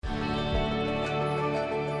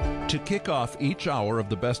To kick off each hour of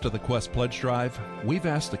the Best of the Quest Pledge Drive, we've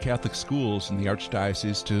asked the Catholic schools in the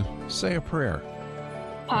Archdiocese to say a prayer.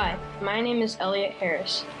 Hi, my name is Elliot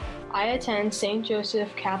Harris. I attend St. Joseph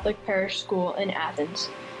Catholic Parish School in Athens,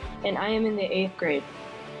 and I am in the 8th grade.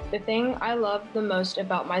 The thing I love the most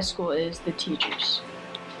about my school is the teachers.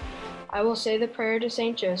 I will say the prayer to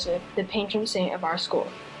St. Joseph, the patron saint of our school.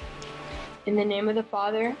 In the name of the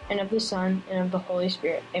Father, and of the Son, and of the Holy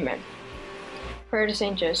Spirit. Amen. Prayer to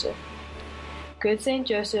St. Joseph. Good St.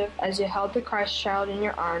 Joseph, as you held the Christ child in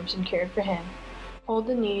your arms and cared for him, hold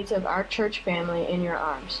the needs of our church family in your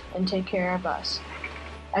arms and take care of us.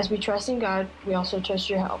 As we trust in God, we also trust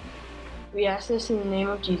your help. We ask this in the name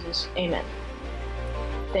of Jesus. Amen.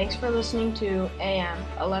 Thanks for listening to AM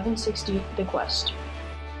 1160 The Quest.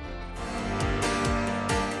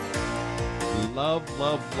 Love,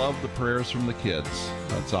 love, love the prayers from the kids.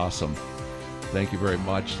 That's awesome. Thank you very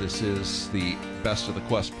much. This is the Best of the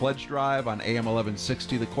Quest Pledge Drive on AM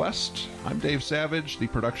 1160 The Quest. I'm Dave Savage, the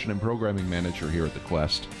production and programming manager here at The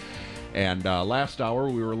Quest. And last hour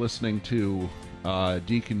we were listening to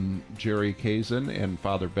Deacon Gerry Kazin and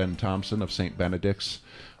Father Ben Thomsen of St. Benedict's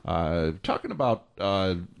talking about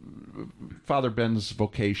Father Ben's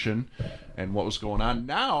vocation and what was going on.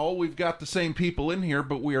 Now we've got the same people in here,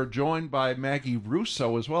 but we are joined by Maggie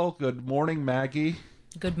Rousseau as well. Good morning, Maggie.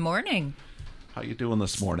 Good morning. How you doing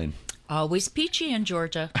this morning? Always peachy in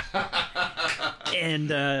Georgia.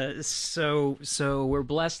 And so we're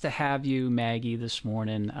blessed to have you, Maggie, this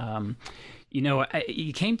morning.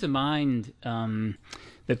 You came to mind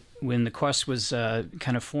that when the Quest was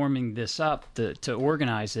kind of forming this up to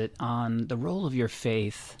organize it, on the role of your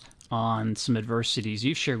faith on some adversities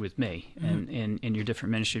you've shared with me in your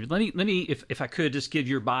different ministries. Let me, if I could, just give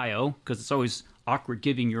your bio, because it's always awkward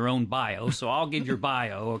giving your own bio, so I'll give your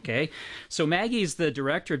bio, okay? So Maggie is the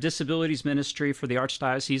Director of Disabilities Ministry for the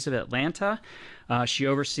Archdiocese of Atlanta. She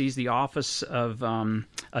oversees the Office of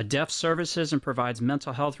Deaf Services and provides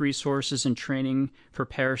mental health resources and training for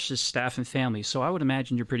parishes, staff, and families. So I would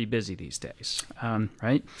imagine you're pretty busy these days,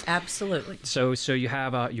 right? Absolutely. So you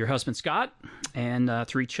have your husband, Scott, and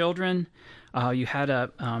 3 children. You had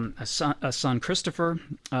a son, Christopher,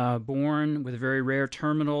 born with a very rare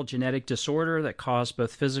terminal genetic disorder that caused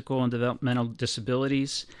both physical and developmental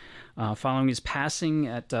disabilities. Following his passing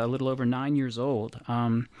at a little over 9 years old,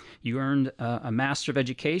 you earned a Master of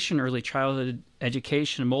Education, Early Childhood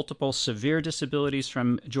Education, and multiple severe disabilities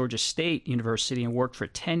from Georgia State University, and worked for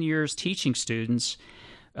 10 years teaching students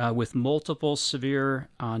with multiple severe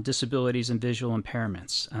disabilities and visual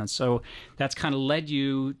impairments. And so that's kind of led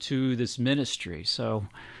you to this ministry. So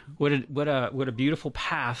what a beautiful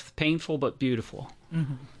path, painful but beautiful.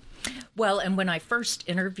 Mm-hmm. Well, and when I first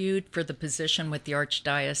interviewed for the position with the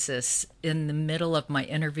Archdiocese, in the middle of my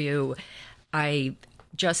interview, I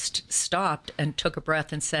just stopped and took a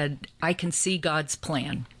breath and said, I can see God's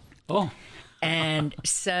plan. Oh. And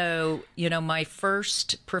so, my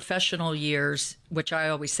first professional years, which I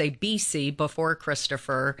always say BC, before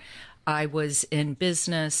Christopher, I was in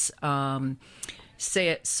business,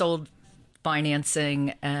 sold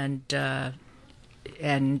financing, and then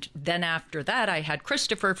after that, I had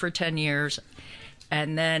Christopher for 10 years.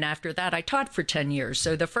 And then after that, I taught for 10 years.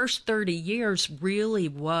 So the first 30 years really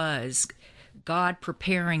was God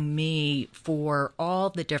preparing me for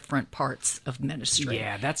all the different parts of ministry,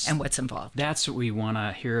 and what's involved. That's what we want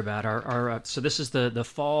to hear about. So this is the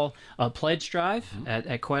fall pledge drive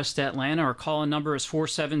at Quest Atlanta. Our call-in number is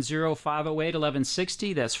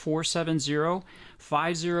 470-508-1160. That's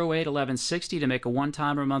 470-508-1160 to make a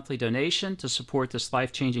one-time or monthly donation to support this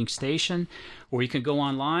life-changing station. Or you can go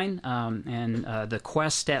online and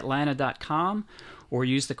thequestatlanta.com, or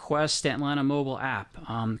use the Quest Atlanta mobile app.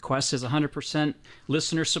 Quest is 100%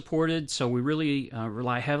 listener supported, so we really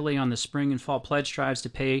rely heavily on the spring and fall pledge drives to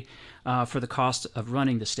pay for the cost of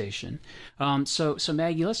running the station. So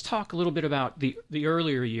Maggie, let's talk a little bit about the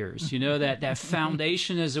earlier years. That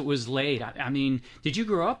foundation as it was laid. I mean, did you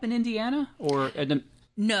grow up in Indiana or?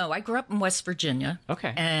 No, I grew up in West Virginia.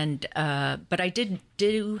 Okay. And but I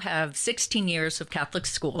do have 16 years of Catholic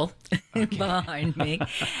school behind me.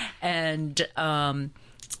 And,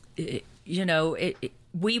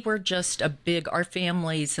 we were just our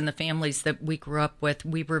families and the families that we grew up with,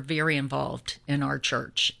 we were very involved in our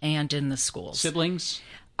church and in the schools. Siblings?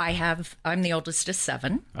 I'm the oldest of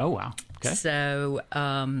 7. Oh, wow. Okay. So,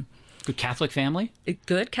 good Catholic family?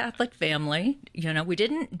 Good Catholic family. We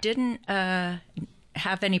didn't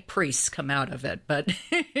have any priests come out of it, but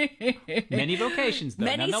many vocations, though.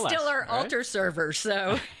 Many still are altar servers,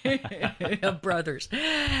 so brothers.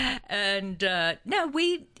 And no,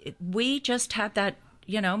 we just had that.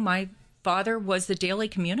 My father was the daily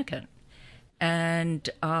communicant. And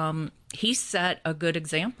he set a good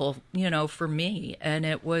example, for me. And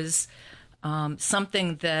it was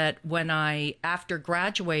something that after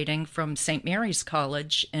graduating from St. Mary's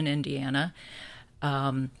College in Indiana,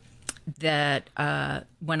 when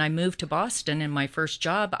I moved to Boston in my first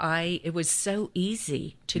job, it was so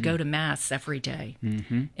easy to go to Mass every day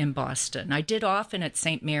in Boston. I did often at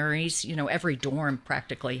St. Mary's. Every dorm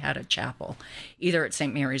practically had a chapel, either at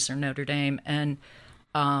St. Mary's or Notre Dame. And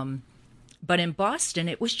but in Boston,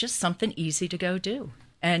 it was just something easy to go do.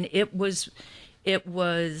 And I was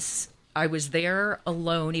there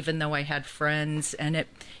alone, even though I had friends, and it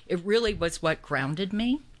really was what grounded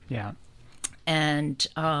me. Yeah. And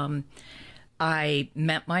I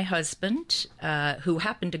met my husband, who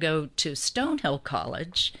happened to go to Stonehill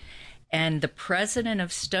College, and the president of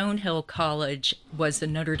Stonehill College was a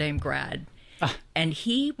Notre Dame grad. And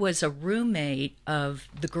he was a roommate of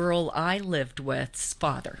the girl I lived with's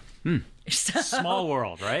father. Small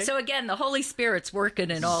world, right? So again, the Holy Spirit's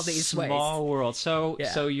working in all these ways. Small world. So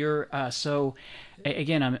you're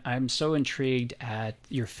again, I'm so intrigued at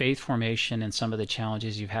your faith formation and some of the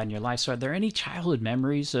challenges you've had in your life. So are there any childhood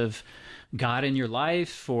memories of God in your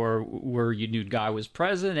life, or where you knew God was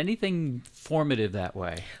present? Anything formative that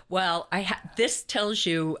way? Well, this tells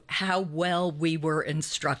you how well we were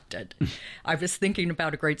instructed. I was thinking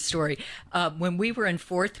about a great story. When we were in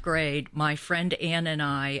fourth grade, my friend Ann and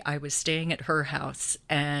I was staying at her house,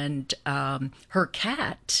 and her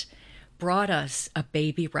cat brought us a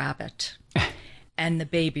baby rabbit. And the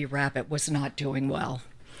baby rabbit was not doing well.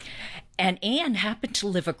 And Anne happened to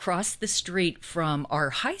live across the street from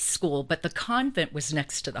our high school, but the convent was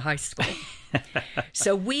next to the high school.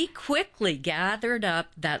 So we quickly gathered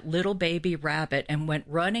up that little baby rabbit and went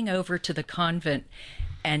running over to the convent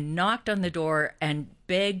and knocked on the door and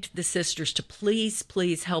begged the sisters to please,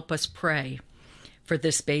 please help us pray for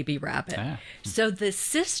this baby rabbit. So the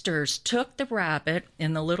sisters took the rabbit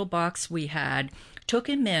in the little box we had, took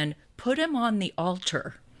him in, put him on the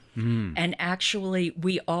altar. And actually,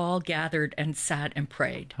 we all gathered and sat and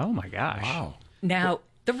prayed. Oh, my gosh. Wow. Now,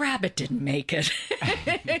 the rabbit didn't make it.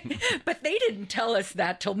 But they didn't tell us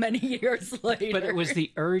that till many years later. But it was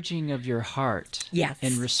the urging of your heart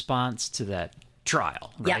in response to that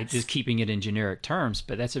trial, right? Yes. Just keeping it in generic terms.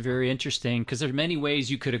 But that's a very interesting, because there are many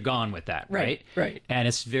ways you could have gone with that, right? Right. And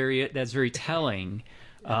that's very telling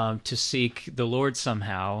to seek the Lord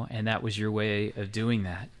somehow, and that was your way of doing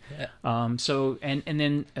that. So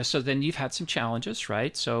then you've had some challenges,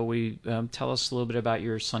 right? So tell us a little bit about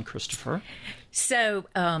your son Christopher. So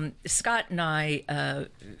Scott and I,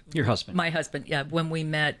 your husband, my husband, when we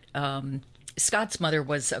met, Scott's mother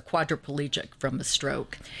was a quadriplegic from a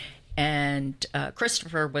stroke, and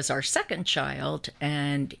Christopher was our second child,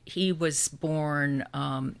 and he was born.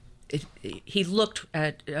 He looked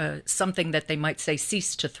at something that they might say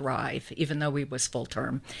ceased to thrive, even though he was full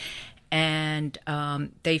term. And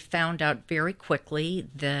they found out very quickly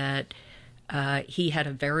that he had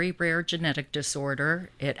a very rare genetic disorder.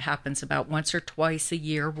 It happens about once or twice a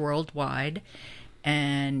year worldwide,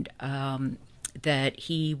 and that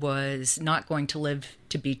he was not going to live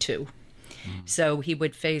to be 2. So he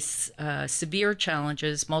would face severe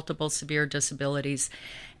challenges, multiple severe disabilities.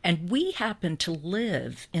 And we happened to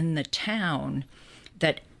live in the town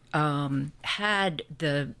that had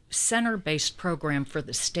the center-based program for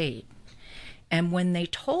the state. And when they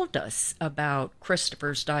told us about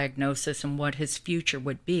Christopher's diagnosis and what his future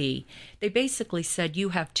would be, they basically said, you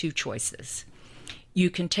have 2 choices. You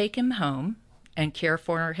can take him home and care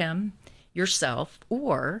for him yourself,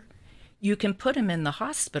 or you can put him in the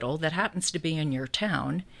hospital that happens to be in your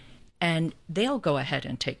town, and they'll go ahead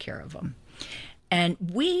and take care of him. And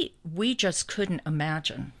we just couldn't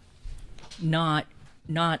imagine not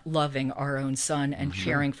loving our own son and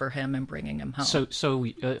caring for him and bringing him home. So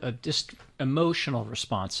just emotional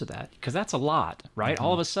response to that, because that's a lot, right?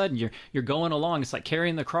 All of a sudden you're going along. It's like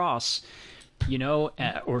carrying the cross,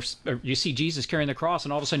 or you see Jesus carrying the cross,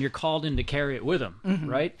 and all of a sudden you're called in to carry it with him,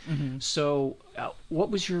 right? So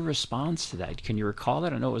what was your response to that? Can you recall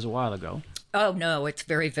that? I know it was a while ago. Oh no, it's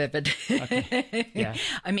very vivid. Okay. Yeah.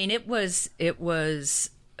 I mean, it was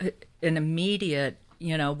an immediate.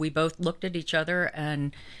 We both looked at each other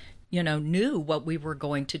and, knew what we were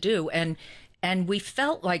going to do, and we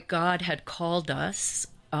felt like God had called us.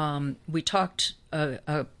 We talked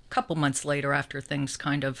a couple months later after things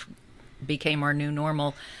kind of became our new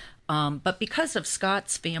normal, but because of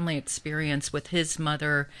Scott's family experience with his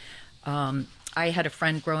mother. I had a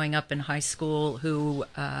friend growing up in high school who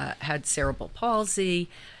had cerebral palsy.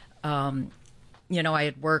 I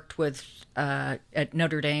had worked with, at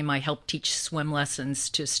Notre Dame, I helped teach swim lessons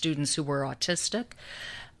to students who were autistic.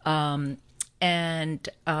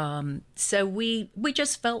 So we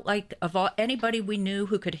just felt like anybody we knew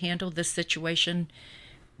who could handle this situation,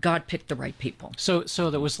 God picked the right people. So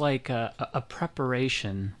there was like a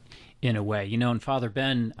preparation in a way, and Father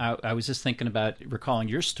Ben, I was just thinking about recalling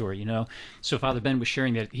your story, So Father Ben was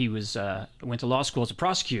sharing that he went to law school as a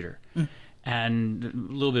prosecutor, and a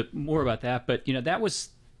little bit more about that. But that was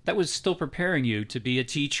still preparing you to be a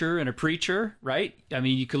teacher and a preacher, right? I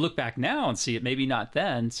mean, you could look back now and see it, maybe not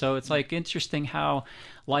then. So it's like interesting how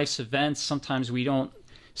life's events, sometimes we don't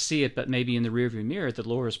see it, but maybe in the rearview mirror, the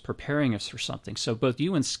Lord is preparing us for something. So both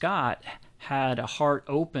you and Scott had a heart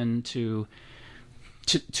open to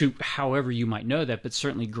however you might know that, but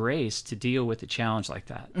certainly grace to deal with a challenge like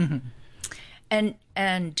that. Mm-hmm.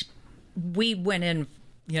 And we went in,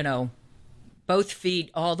 both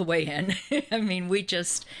feet all the way in. I mean, we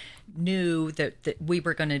just knew that we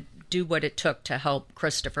were going to do what it took to help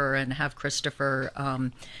Christopher and have Christopher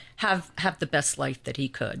have the best life that he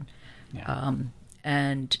could. Yeah.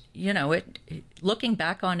 Looking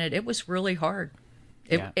back on it, it was really hard.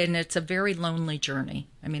 And it's a very lonely journey.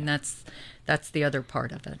 I mean, that's the other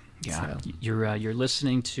part of it. Yeah, so. You're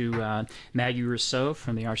listening to Maggie Rousseau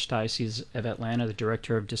from the Archdiocese of Atlanta, the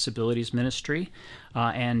Director of Disabilities Ministry,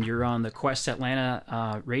 and you're on the Quest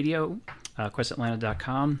Atlanta radio,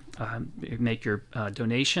 questatlanta.com. Make your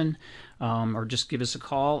donation, or just give us a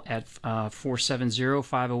call at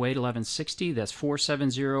 470-508-1160. That's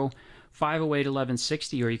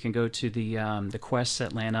 470-508-1160, or you can go to the Quest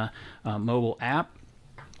Atlanta mobile app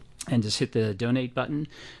and just hit the donate button.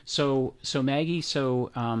 So Maggie,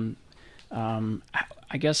 I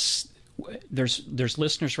guess there's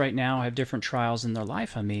listeners right now who have different trials in their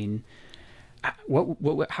life. I mean,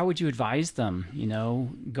 how would you advise them,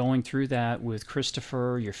 going through that with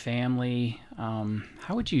Christopher, your family?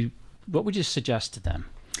 What would you suggest to them?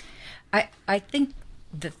 I think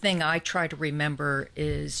the thing I try to remember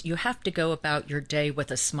is you have to go about your day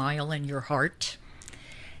with a smile in your heart.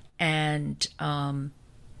 And, and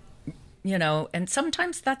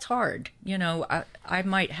sometimes that's hard. I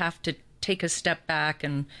might have to take a step back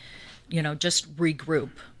and, just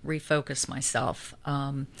regroup, refocus myself.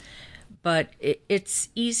 But it's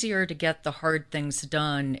easier to get the hard things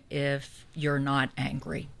done if you're not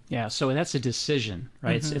angry. Yeah, so that's a decision,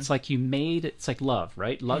 right? Mm-hmm. It's like it's like love,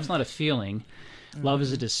 right? Love's not a feeling. Mm-hmm. Love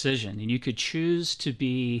is a decision. And you could choose to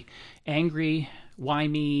be angry, why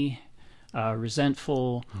me,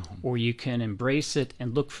 resentful, or you can embrace it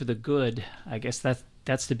and look for the good. I guess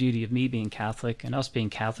that's the beauty of me being Catholic and us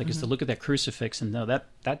being Catholic, is to look at that crucifix and know that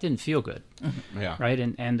didn't feel good, yeah, right?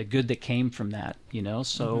 And the good that came from that,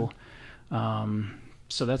 So,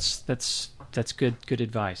 so that's good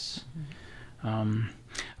advice. All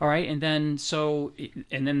right, and then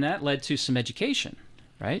that led to some education,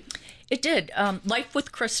 right? It did. Life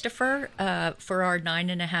with Christopher for our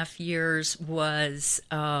 9.5 years was.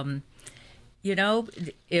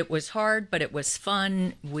 It was hard, but it was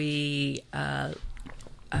fun. We have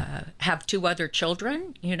 2 other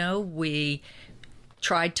children. We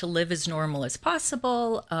tried to live as normal as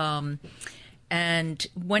possible. And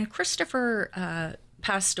when Christopher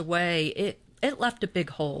passed away, it left a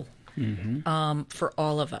big hole for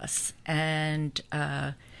all of us. And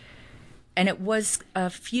it was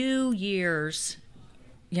a few years.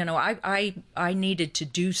 I needed to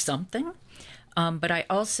do something. But I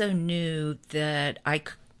also knew that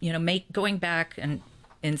going back and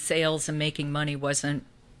in sales and making money wasn't,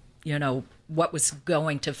 what was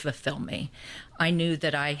going to fulfill me. I knew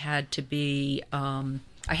that I had to be, I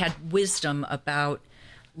had wisdom about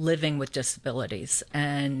living with disabilities,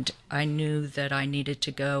 and I knew that I needed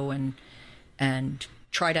to go and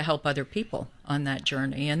try to help other people on that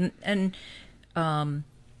journey.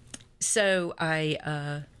 So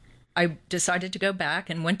I decided to go back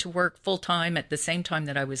and went to work full-time at the same time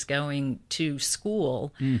that I was going to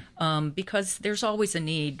school, because there's always a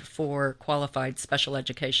need for qualified special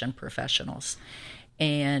education professionals.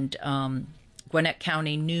 And Gwinnett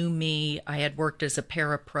County knew me. I had worked as a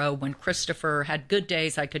parapro. When Christopher had good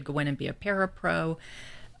days, I could go in and be a parapro.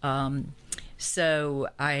 So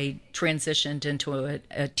I transitioned into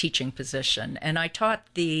a teaching position. And I taught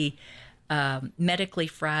the medically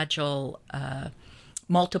fragile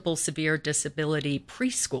multiple severe disability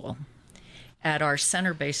preschool at our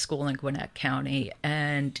center-based school in Gwinnett County.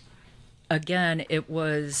 And again, it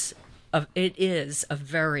is a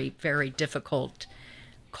very, very difficult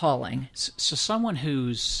calling. So someone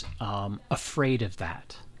who's afraid of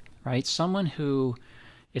that, right? Someone who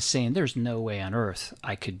is saying, there's no way on earth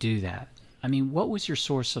I could do that. I mean, what was your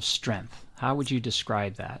source of strength? How would you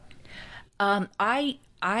describe that? I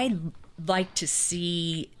like to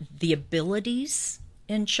see the abilities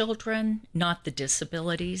in children, not the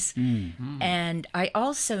disabilities. Mm-hmm. And I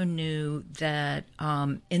also knew that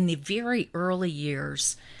in the very early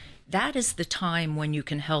years, that is the time when you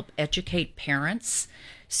can help educate parents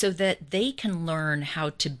so that they can learn how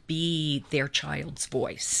to be their child's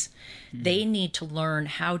voice. Mm-hmm. They need to learn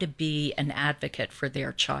how to be an advocate for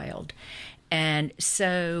their child. And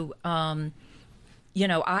so,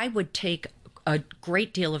 I would take a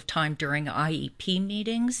great deal of time during IEP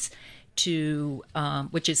meetings to,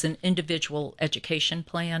 which is an individual education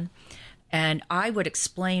plan, and I would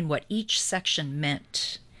explain what each section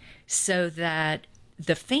meant so that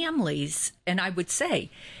the families, and I would say,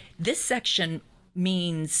 this section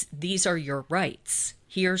means these are your rights.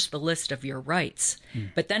 Here's the list of your rights.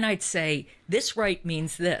 But then I'd say, this right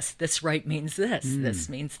means this right means this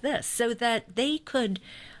means this, so that they could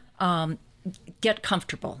get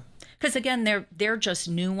comfortable. Because again, they're just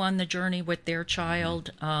new on the journey with their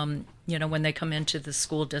child. When they come into the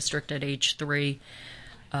school district at age 3,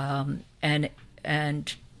 and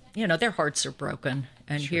their hearts are broken,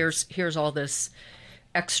 and Sure. here's all this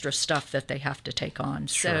extra stuff that they have to take on.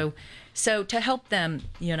 Sure. So to help them,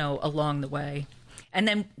 along the way.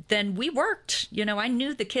 And then we worked. I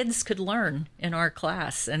knew the kids could learn in our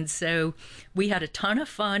class, and so we had a ton of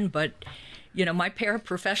fun. But my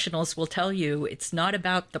paraprofessionals will tell you it's not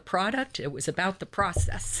about the product; it was about the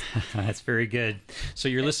process. That's very good. So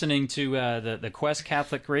you're listening to the Quest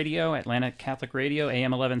Catholic Radio, Atlanta Catholic Radio,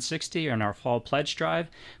 AM 1160, on our Fall Pledge Drive.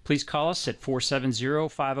 Please call us at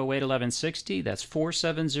 470-508-1160. That's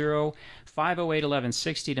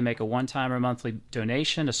 470-508-1160 to make a one-time or monthly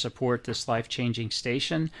donation to support this life-changing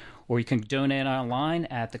station. Or you can donate online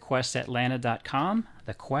at thequestatlanta.com,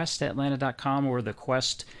 thequestatlanta.com, or the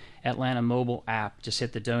Quest Atlanta mobile app. Just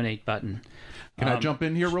hit the donate button. Can I jump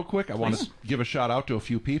in here real quick? I want to give a shout out to a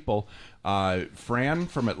few people. Fran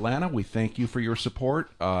from Atlanta, we thank you for your support.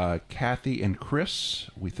 Kathy and Chris,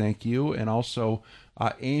 we thank you. And also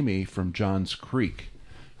Amy from Johns Creek.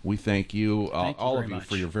 We thank you, all of you,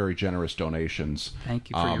 for your very generous donations. Thank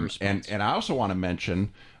you for your response. And I also want to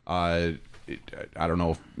mention, I don't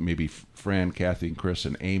know if maybe Fran, Kathy, and Chris,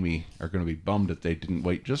 and Amy are going to be bummed that they didn't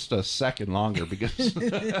wait just a second longer because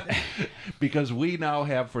because we now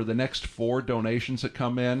have, for the next 4 donations that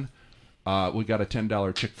come in, we got a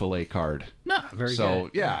 $10 Chick-fil-A card. No, very good. So,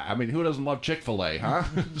 yeah, I mean, who doesn't love Chick-fil-A, huh?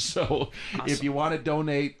 So, awesome. If you want to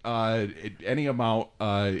donate any amount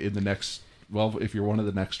in the next, well, if you're one of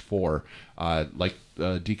the next 4, like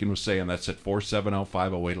Deacon was saying, that's at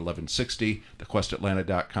 470-508-1160,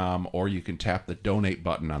 thequestatlanta.com, or you can tap the donate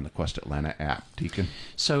button on the Quest Atlanta app. Deacon?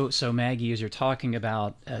 So Maggie, as you're talking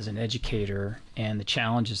about as an educator and the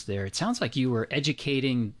challenges there, it sounds like you were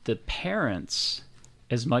educating the parents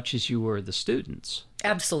as much as you were the students.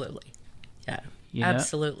 Absolutely. Yeah.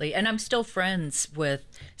 Absolutely. And I'm still friends with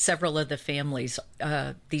several of the families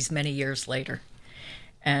these many years later,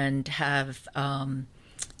 and have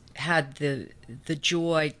had the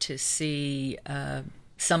joy to see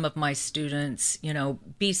some of my students,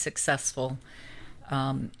 be successful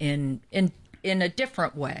in a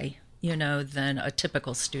different way, than a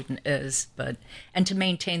typical student is, and to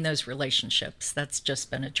maintain those relationships, that's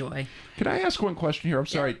just been a joy. Can I ask one question here? I'm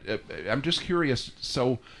sorry. I'm just curious.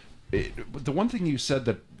 So the one thing you said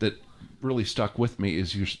that really stuck with me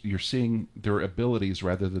is you're seeing their abilities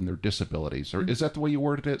rather than their disabilities, or is that the way you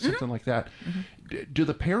worded it? Something like that. Mm-hmm. Do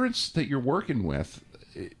the parents that you're working with,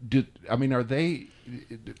 did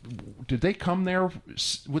they come there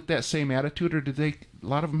with that same attitude, or did a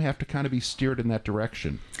lot of them have to kind of be steered in that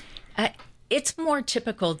direction? It's more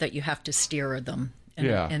typical that you have to steer them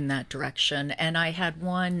in that direction. And I had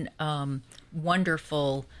one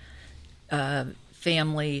wonderful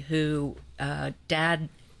family who dad,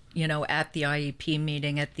 at the IEP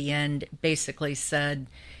meeting at the end, basically said,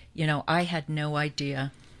 I had no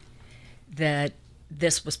idea that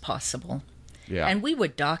this was possible. Yeah. And we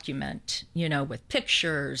would document, with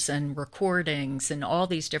pictures and recordings and all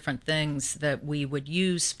these different things that we would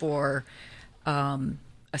use for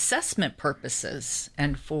assessment purposes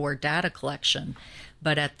and for data collection.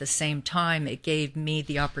 But at the same time, it gave me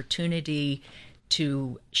the opportunity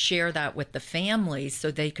to share that with the family so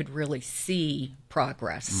they could really see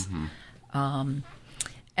progress, and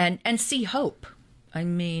see hope. I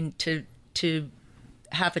mean, to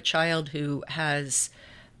have a child who has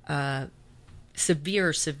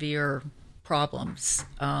severe problems,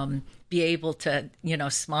 be able to,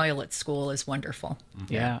 smile at school is wonderful.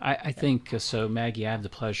 Yeah, I think so. Maggie, I have the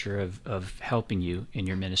pleasure of helping you in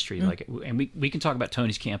your ministry. And we can talk about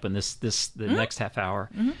Tony's Camp in the next half hour.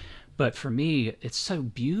 But for me, it's so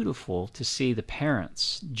beautiful to see the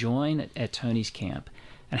parents join at Tony's camp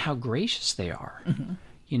and how gracious they are.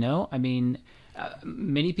 You know, I mean,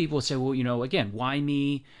 many people say, well, you know, again, why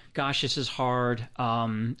me? Gosh, this is hard.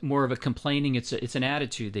 More of a complaining. It's an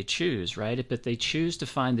attitude they choose, right? But they choose to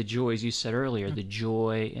find the joy, as you said earlier, the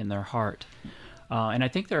joy in their heart. And I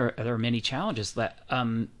think there are many challenges that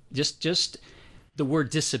just the word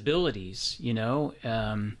disabilities, you know,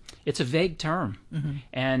 it's a vague term,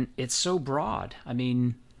 and it's so broad. I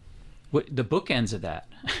mean, what the bookends of that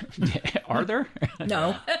are there?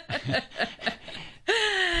 No.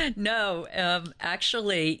 No,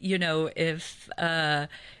 actually, you know, if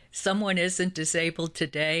someone isn't disabled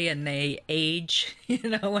today and they age, you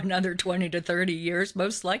know, another 20 to 30 years,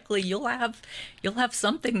 most likely you'll have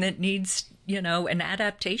something that needs, you know, an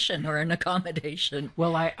adaptation or an accommodation.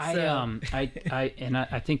 Well, I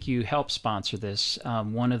think you helped sponsor this.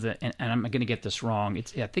 One of the, and I'm going to get this wrong. I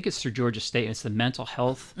think it's through Georgia State. It's the mental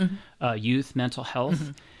health, youth mental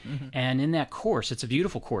health. And in that course, it's a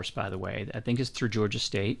beautiful course, by the way. I think it's through Georgia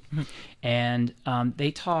State. And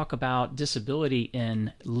they talk about disability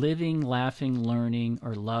in living, laughing, learning,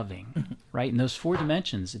 or loving, right? In those four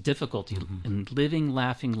dimensions, difficulty in living,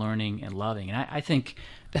 laughing, learning, and loving. And I think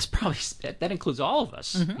that's probably, that includes all of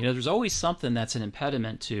us. You know, there's always something that's an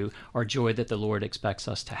impediment to our joy that the Lord expects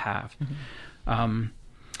us to have.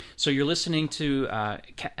 So you're listening to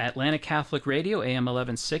Atlanta Catholic Radio, AM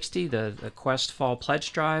 1160, the Quest Fall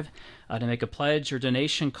Pledge Drive. To make a pledge or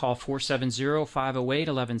donation, call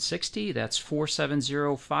 470-508-1160. That's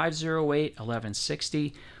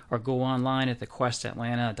 470-508-1160. Or go online at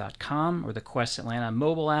thequestatlanta.com or the Quest Atlanta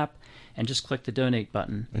mobile app and just click the donate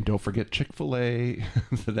button. And don't forget Chick-fil-A,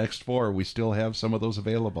 the next four. We still have some of those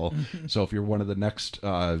available. So if you're one of the next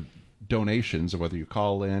donations, or whether you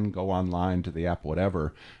call in, go online to the app,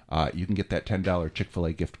 whatever, you can get that $10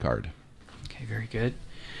 Chick-fil-A gift card. Okay, very good.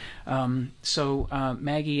 So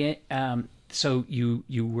Maggie, so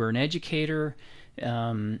you were an educator,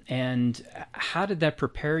 and how did that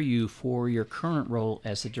prepare you for your current role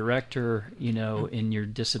as the director, you know, in your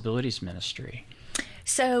disabilities ministry?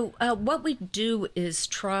 So what we do is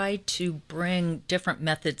try to bring different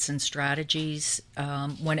methods and strategies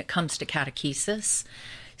when it comes to catechesis.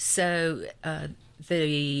 So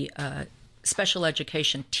the special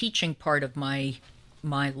education teaching part of my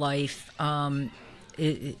life,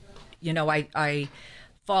 you know, I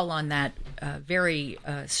fall on that very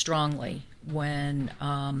strongly when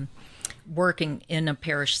working in a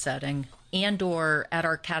parish setting and or at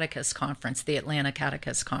our catechist conference, the Atlanta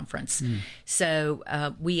Catechist Conference. So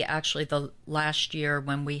we actually, the last year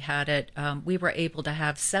when we had it, we were able to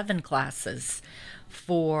have 7 classes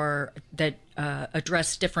that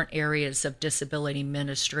address different areas of disability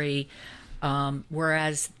ministry,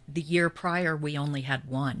 whereas the year prior we only had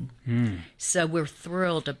 1. So we're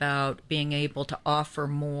thrilled about being able to offer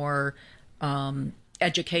more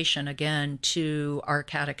education again to our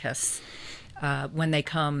catechists when they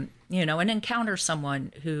come, you know, and encounter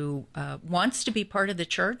someone who wants to be part of the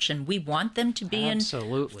church, and we want them to be in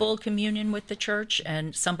full communion with the church,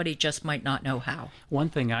 and somebody just might not know how. One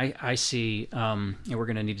thing I see, and we're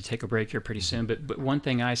going to need to take a break here pretty soon, but one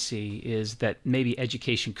thing I see is that maybe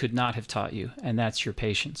education could not have taught you, and that's your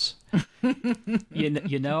patience.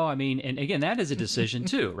 you know, I mean, and again, that is a decision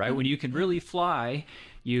too, right? When you can really fly,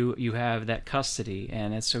 you have that custody,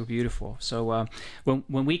 and it's so beautiful. So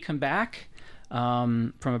when we come back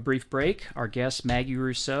from a brief break, our guest Maggie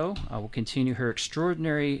Rousseau will continue her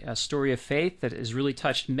extraordinary story of faith that has really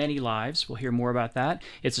touched many lives. We'll hear more about that.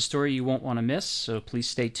 It's a story you won't want to miss, so please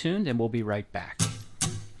stay tuned, and we'll be right back.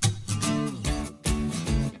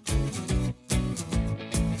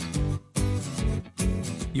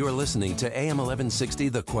 You are listening to AM 1160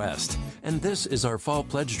 The Quest, and this is our Fall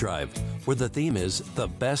Pledge Drive, where the theme is The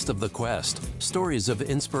Best of the Quest, Stories of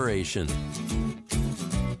Inspiration.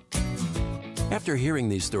 After hearing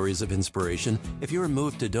these stories of inspiration, if you are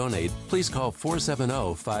moved to donate, please call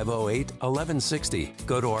 470-508-1160.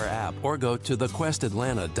 Go to our app or go to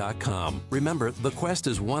thequestatlanta.com. Remember, The Quest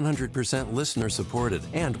is 100% listener supported,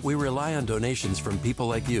 and we rely on donations from people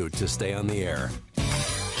like you to stay on the air.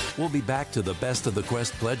 We'll be back to the Best of the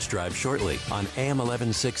Quest Pledge Drive shortly on AM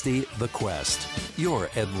 1160 The Quest, your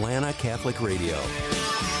Atlanta Catholic Radio.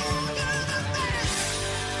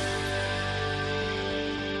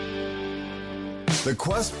 The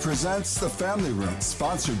Quest presents The Family Room,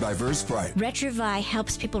 sponsored by Versprite. Retrovi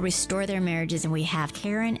helps people restore their marriages, and we have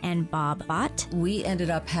Karen and Bob Bott. We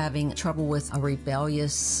ended up having trouble with a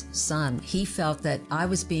rebellious son. He felt that I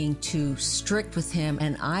was being too strict with him,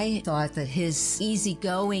 and I thought that his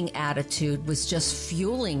easygoing attitude was just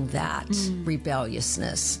fueling that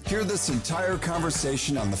rebelliousness. Hear this entire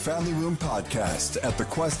conversation on the Family Room podcast at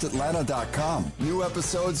thequestatlanta.com. New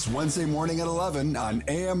episodes Wednesday morning at 11 on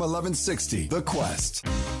AM 1160. The Quest.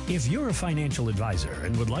 If you're a financial advisor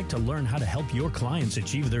and would like to learn how to help your clients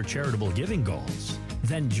achieve their charitable giving goals,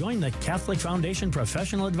 then join the Catholic Foundation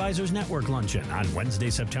Professional Advisors Network Luncheon on Wednesday,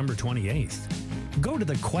 September 28th. Go to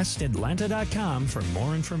thequestatlanta.com for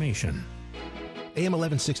more information. AM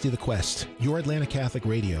 1160 The Quest, your Atlanta Catholic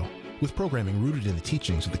radio, with programming rooted in the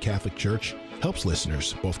teachings of the Catholic Church, helps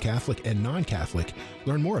listeners, both Catholic and non-Catholic,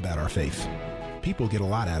 learn more about our faith. People get a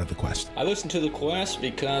lot out of The Quest. I listen to The Quest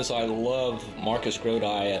because I love Marcus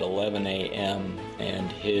Grodi at 11 a.m.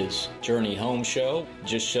 and his Journey Home show. It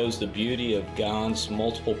just shows the beauty of God's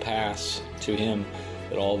multiple paths to him,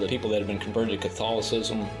 that all the people that have been converted to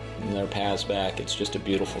Catholicism and their paths back, it's just a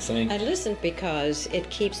beautiful thing. I listen because it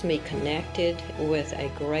keeps me connected with a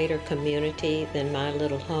greater community than my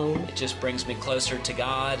little home. It just brings me closer to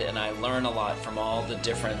God, and I learn a lot from all the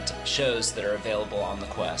different shows that are available on The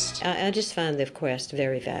Quest. I just find The Quest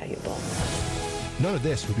very valuable. None of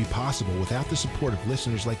this would be possible without the support of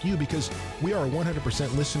listeners like you, because we are a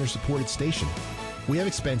 100% listener-supported station. We have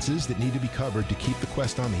expenses that need to be covered to keep The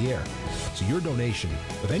Quest on the air, so your donation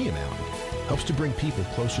of any amount helps to bring people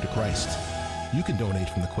closer to Christ. You can donate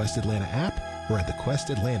from the Quest Atlanta app or at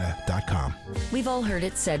thequestatlanta.com. We've all heard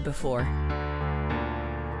it said before.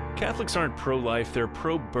 Catholics aren't pro-life, they're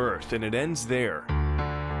pro-birth, and it ends there.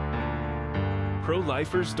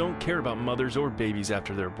 Pro-lifers don't care about mothers or babies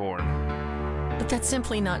after they're born. But that's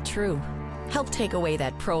simply not true. Help take away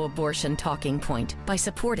that pro-abortion talking point by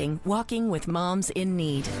supporting Walking with Moms in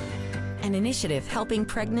Need, an initiative helping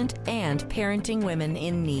pregnant and parenting women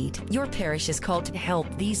in need. Your parish is called to help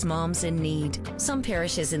these moms in need. Some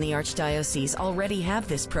parishes in the Archdiocese already have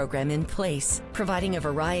this program in place, providing a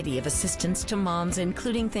variety of assistance to moms,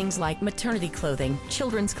 including things like maternity clothing,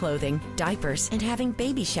 children's clothing, diapers, and having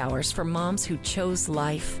baby showers for moms who chose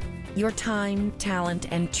life. Your time,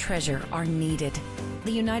 talent, and treasure are needed.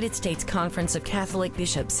 The United States Conference of Catholic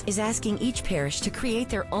Bishops is asking each parish to create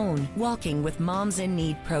their own Walking with Moms in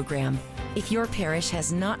Need program. If your parish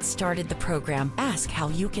has not started the program, ask how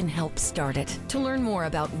you can help start it. To learn more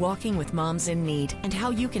about Walking with Moms in Need and how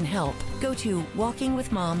you can help, go to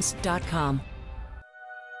walkingwithmoms.com.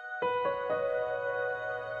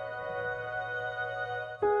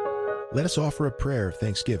 Let us offer a prayer of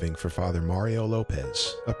thanksgiving for Father Mario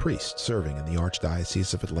Lopez, a priest serving in the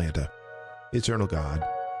Archdiocese of Atlanta. Eternal God,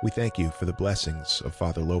 we thank you for the blessings of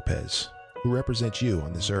Father Lopez, who represents you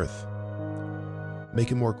on this earth. Make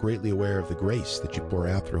him more greatly aware of the grace that you pour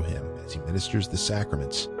out through him as he ministers the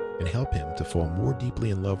sacraments, and help him to fall more deeply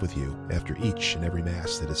in love with you after each and every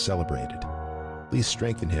Mass that is celebrated. Please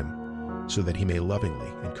strengthen him so that he may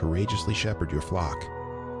lovingly and courageously shepherd your flock.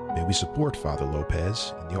 May we support Father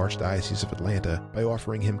Lopez in the Archdiocese of Atlanta by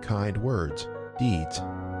offering him kind words, deeds,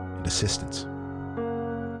 and assistance.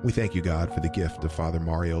 We thank you, God, for the gift of Father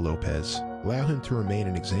Mario Lopez. Allow him to remain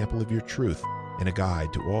an example of your truth and a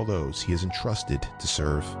guide to all those he is entrusted to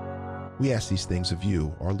serve. We ask these things of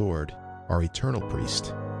you, our Lord, our eternal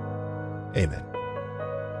priest. Amen.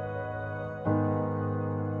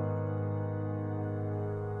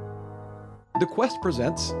 The Quest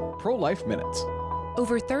presents Pro-Life Minutes.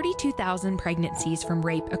 Over 32,000 pregnancies from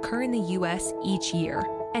rape occur in the U.S. each year,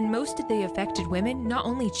 and most of the affected women not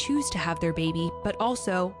only choose to have their baby, but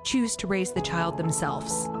also choose to raise the child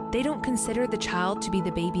themselves. They don't consider the child to be the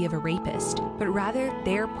baby of a rapist, but rather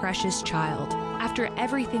their precious child. After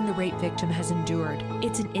everything the rape victim has endured,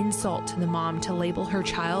 it's an insult to the mom to label her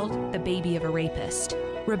child the baby of a rapist.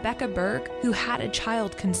 Rebecca Berg, who had a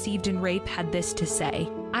child conceived in rape, had this to say: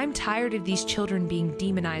 "I'm tired of these children being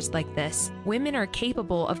demonized like this. Women are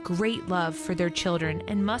capable of great love for their children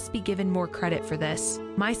and must be given more credit for this.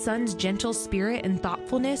 My son's gentle spirit and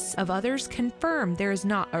thoughtfulness of others confirm there is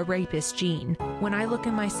not a rapist gene. When I look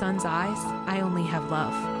in my son's eyes, I only have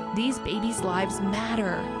love. These babies' lives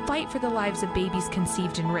matter. Fight for the lives of babies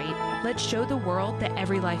conceived in rape. Let's show the world that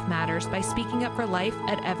every life matters by speaking up for life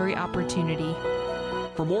at every opportunity."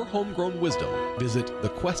 For more homegrown wisdom, visit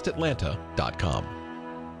thequestatlanta.com.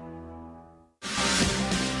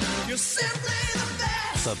 You're simply the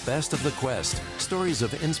best. The Best of the Quest, Stories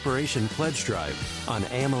of Inspiration Pledge Drive on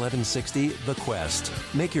AM 1160, The Quest.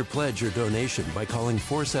 Make your pledge or donation by calling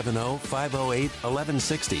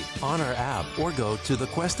 470-508-1160 on our app or go to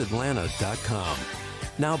thequestatlanta.com.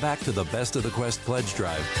 Now back to the Best of the Quest Pledge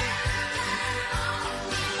Drive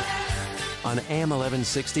on AM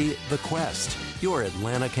 1160, The Quest, your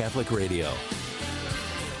Atlanta Catholic Radio.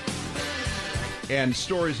 And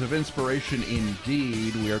stories of inspiration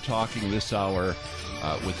indeed. We are talking this hour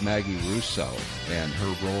with Maggie Rousseau and her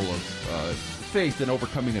role of faith in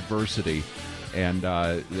overcoming adversity. And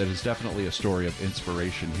that is definitely a story of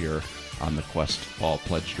inspiration here on the Quest Fall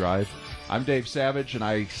Pledge Drive. I'm Dave Savage, and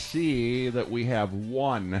I see that we have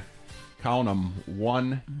one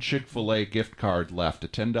Chick-fil-A gift card left, a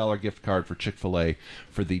 $10 gift card for Chick-fil-A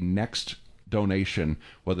for the next donation,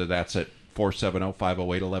 whether that's at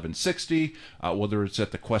 470-508-1160, whether it's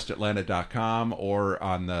at thequestatlanta.com or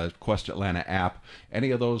on the Quest Atlanta app.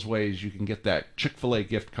 Any of those ways you can get that Chick-fil-A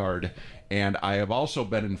gift card. And I have also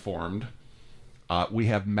been informed we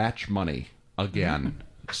have match money again.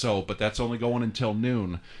 So, but that's only going until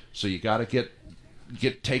noon. So you got to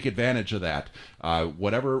take advantage of that.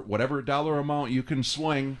 Whatever dollar amount you can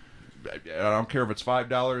swing, I don't care if it's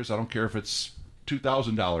 $5, I don't care if it's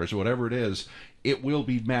 $2,000 or whatever it is, it will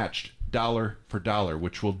be matched dollar for dollar,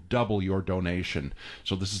 which will double your donation.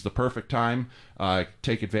 So this is the perfect time.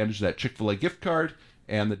 Take advantage of that Chick-fil-A gift card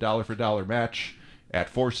and the dollar for dollar match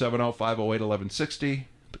at 470-508-1160,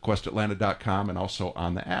 thequestatlanta.com, and also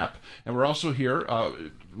on the app. And we're also here,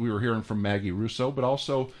 we were hearing from Maggie Rousseau, but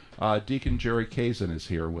also Deacon Gerry Kazin is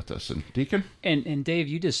here with us. And Deacon? And Dave,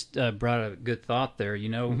 you just brought a good thought there. You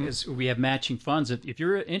know, as we have matching funds. If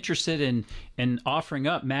you're interested in offering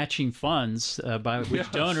up matching funds by which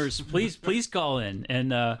donors, please call in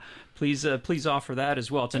and please offer that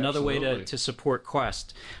as well. It's another way to support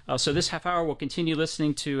Quest. So this half hour we'll continue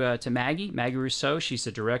listening to Maggie Rousseau. She's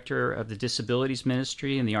the director of the Disabilities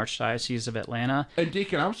Ministry in the Archdiocese of Atlanta. And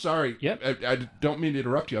Deacon, I'm sorry. Yep. I don't mean to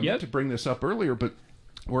interrupt you. I meant to bring this up earlier, but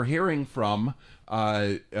we're hearing from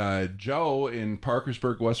Joe in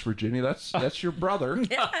Parkersburg, West Virginia. That's your brother.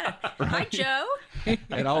 Yeah. Hi, Joe.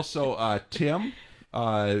 And also Tim,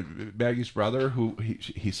 Maggie's brother, who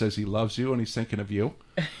he says he loves you and he's thinking of you.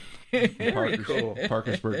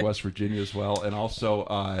 Parkersburg, West Virginia as well. And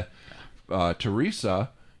also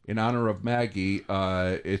Teresa, in honor of Maggie,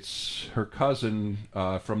 it's her cousin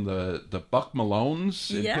from the Buck Malones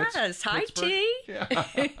in Hi, T. Yeah.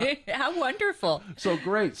 How wonderful. So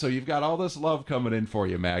great. So you've got all this love coming in for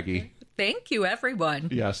you, Maggie. Thank you, everyone.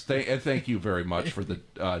 Yes, and thank you very much for the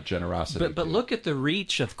generosity. But look at the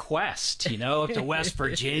reach of Quest, up to West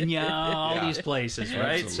Virginia, all these places,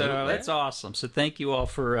 right? Absolutely. So that's awesome. So thank you all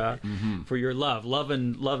for your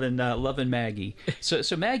loving Maggie.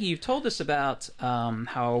 So Maggie, you've told us about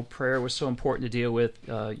how prayer was so important to deal with,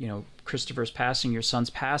 Christopher's passing, your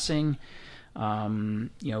son's passing.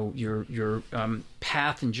 Your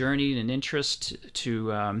path and journey and interest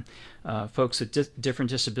to folks with different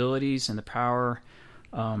disabilities and the power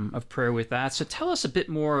of prayer with that. So tell us a bit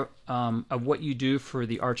more of what you do for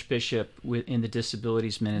the Archbishop in the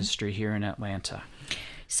Disabilities Ministry here in Atlanta.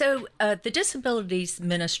 So the Disabilities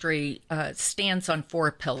Ministry stands on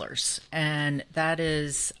 4 pillars, and that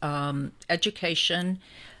is education,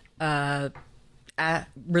 advocacy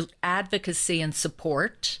and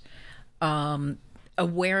support,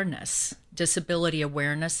 awareness, disability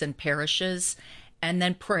awareness in parishes, and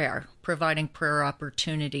then prayer, providing prayer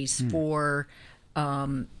opportunities for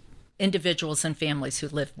individuals and families who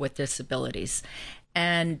live with disabilities.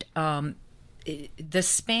 And the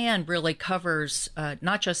span really covers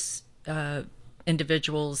not just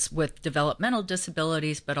individuals with developmental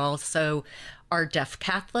disabilities, but also our deaf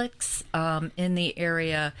Catholics in the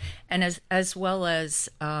area, and as well as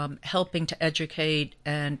helping to educate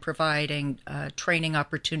and providing training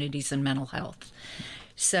opportunities in mental health.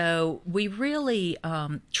 So we really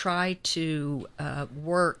try to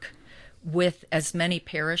work with as many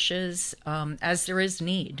parishes as there is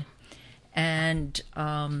need. And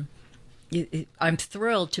I'm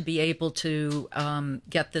thrilled to be able to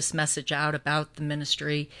get this message out about the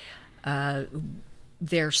ministry.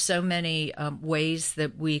 There's so many ways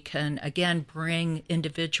that we can, again, bring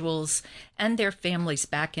individuals and their families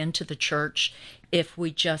back into the church if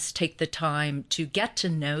we just take the time to get to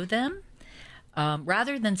know them.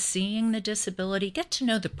 Rather than seeing the disability, get to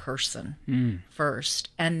know the person first,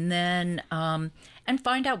 and then and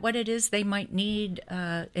find out what it is they might need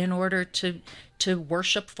in order to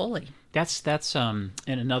worship fully. That's in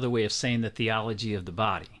another way of saying the theology of the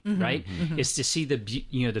body, right? Is to see the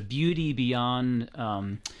beauty beyond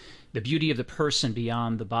the beauty of the person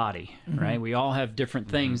beyond the body, right? We all have different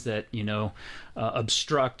things that,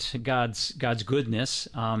 obstruct God's goodness,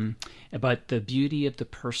 but the beauty of the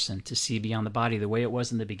person to see beyond the body, the way it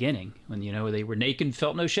was in the beginning, when, they were naked and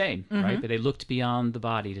felt no shame, right? But they looked beyond the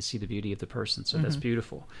body to see the beauty of the person. So that's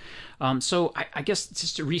beautiful. So I guess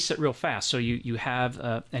just to reset real fast. So you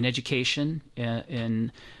have an education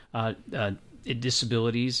in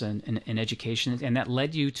disabilities and education, and that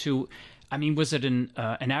led you to, was it an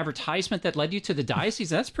advertisement that led you to the diocese?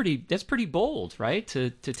 That's pretty bold, right?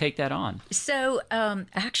 To take that on. So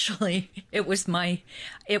actually, it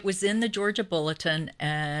was in the Georgia Bulletin,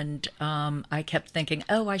 and I kept thinking,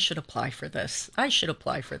 I should apply for this.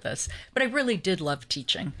 But I really did love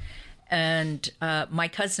teaching, and my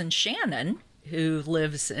cousin Shannon, who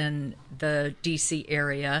lives in the D.C.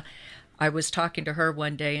 area, I was talking to her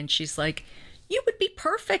one day, and she's like, "You would be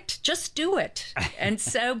perfect. Just do it." And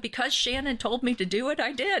so because Shannon told me to do it,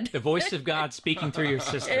 I did. The voice of God speaking through your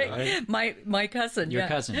sister, right? My cousin. Your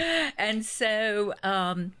cousin. And so,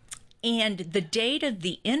 and the date of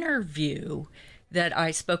the interview that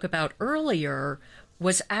I spoke about earlier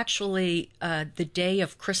was actually the day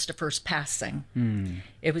of Christopher's passing.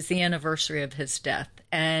 It was the anniversary of his death.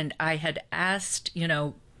 And I had asked,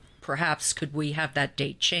 perhaps could we have that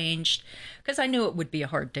date changed? Because I knew it would be a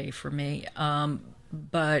hard day for me.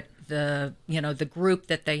 But the group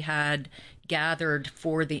that they had gathered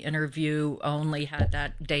for the interview only had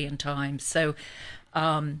that day and time. So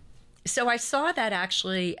I saw that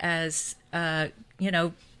actually as,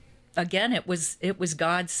 again, it was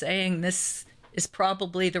God saying this is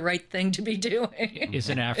probably the right thing to be doing. Is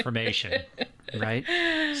an affirmation, right?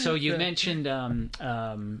 So you mentioned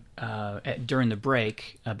during the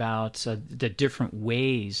break about the different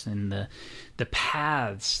ways and the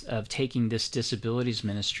paths of taking this disabilities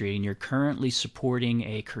ministry, and you're currently supporting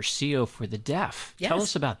a Cursillo for the deaf. Yes. Tell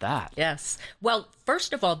us about that. Yes. Well,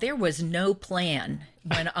 first of all, there was no plan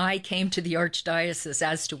when I came to the Archdiocese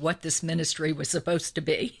as to what this ministry was supposed to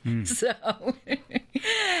be. So,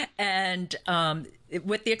 and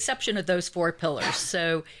with the exception of those 4 pillars.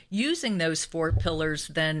 So using those 4 pillars,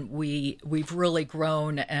 then we've really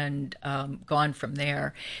grown and gone from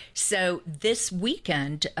there. So this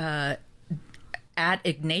weekend at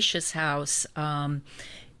Ignatius House,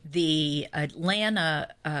 the Atlanta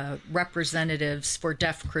representatives for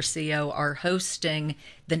Deaf Cursillo are hosting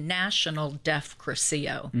the National Deaf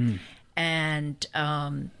Cursillo. And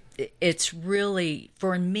it's really,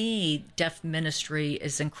 for me, deaf ministry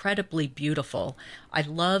is incredibly beautiful. I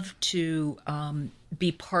love to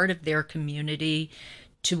be part of their community,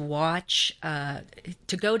 to watch,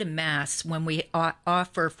 to go to Mass. When we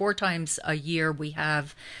offer 4 times a year, we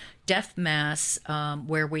have Deaf Mass,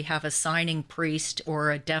 where we have a signing priest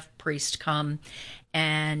or a deaf priest come.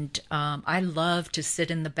 And I love to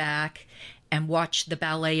sit in the back and watch the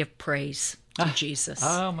ballet of praise to Jesus.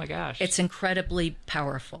 Oh my gosh. It's incredibly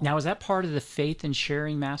powerful. Now, is that part of the faith and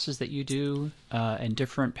sharing masses that you do in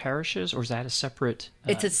different parishes, or is that a separate?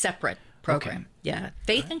 It's a separate program. Okay. Yeah.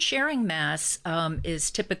 Faith and Sharing Mass is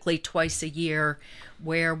typically twice a year,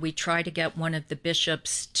 where we try to get one of the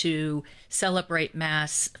bishops to celebrate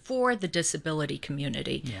Mass for the disability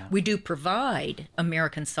community. Yeah. We do provide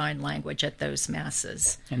American Sign Language at those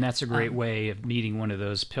Masses. And that's a great way of meeting one of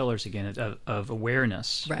those pillars, again, of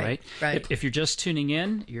awareness, right? Right. If you're just tuning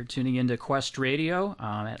in, you're tuning into Quest Radio,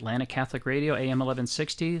 Atlanta Catholic Radio, AM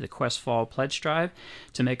 1160, the Quest Fall Pledge Drive.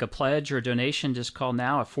 To make a pledge or a donation, just call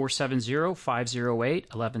now at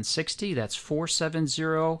 470-508-1160. That's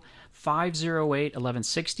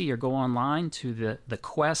 470-508-1160, or go online to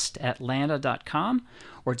thequestatlanta.com,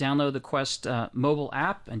 or download the Quest mobile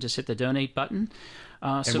app and just hit the donate button.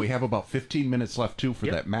 And we have about 15 minutes left, too, for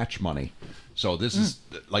that match money. So this is,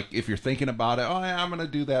 like, if you're thinking about it, I'm going to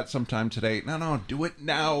do that sometime today. No, do it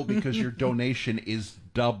now, because your donation is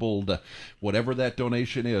doubled. Whatever that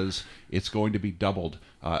donation is, it's going to be doubled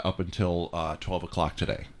up until 12 o'clock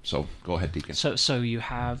today. So go ahead, Deacon. So you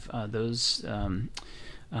have those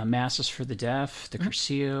masses for the deaf, the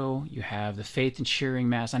Cursillo, you have the Faith and Sharing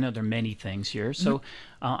Mass. I know there are many things here. So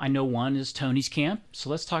I know one is Tony's Camp. So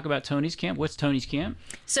let's talk about Tony's Camp. What's Tony's Camp?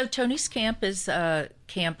 So Tony's Camp is a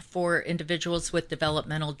camp for individuals with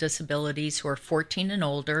developmental disabilities who are 14 and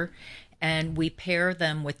older, and we pair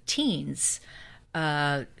them with teens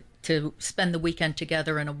to spend the weekend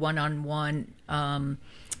together in a one-on-one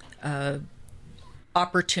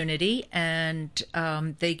opportunity, and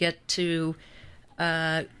they get to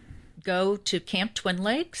go to Camp Twin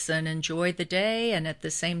Lakes and enjoy the day, and at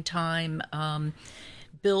the same time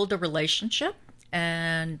build a relationship.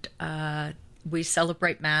 And we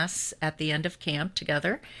celebrate Mass at the end of camp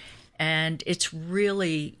together, and it's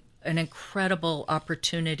really an incredible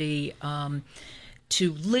opportunity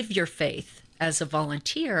to live your faith as a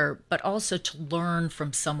volunteer, but also to learn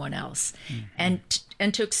from someone else, and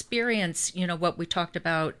to experience, what we talked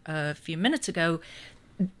about a few minutes ago,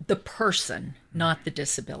 the person, not the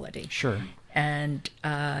disability. Sure. And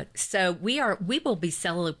so we will be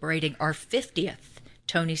celebrating our 50th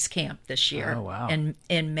Tony's Camp this year. Oh, wow.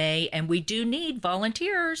 in May, and we do need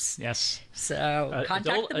volunteers. Yes. So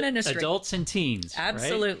contact the ministry. Adults and teens.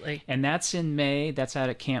 Absolutely. Right? And that's in May. That's out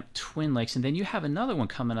at Camp Twin Lakes. And then you have another one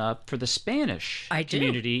coming up for the Spanish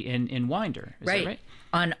community in Winder. Is that right?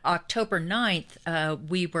 On October 9th,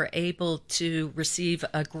 we were able to receive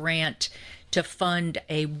a grant to fund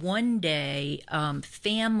a one-day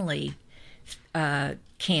family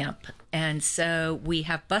camp. And so we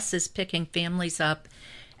have buses picking families up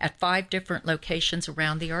at 5 different locations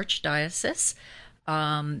around the Archdiocese.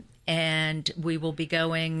 And we will be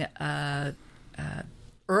going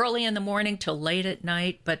early in the morning till late at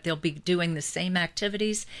night, but they'll be doing the same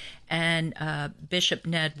activities. And Bishop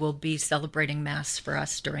Ned will be celebrating Mass for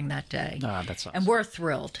us during that day. That's awesome. And we're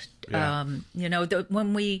thrilled. Yeah.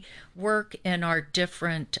 When we work in our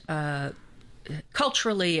different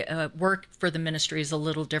culturally, work for the ministry is a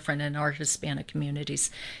little different in our Hispanic communities.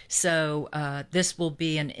 So this will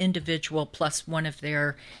be an individual plus one of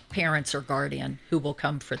their parents or guardian who will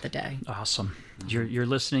come for the day. Awesome. You're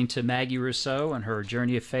listening to Maggie Rousseau and her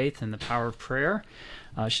journey of faith and the power of prayer.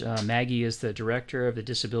 Maggie is the director of the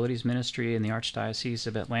Disabilities Ministry in the Archdiocese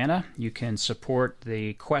of Atlanta. You can support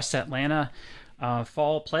the Quest Atlanta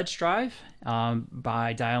Fall Pledge Drive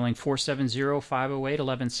by dialing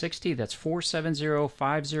 470-508-1160. That's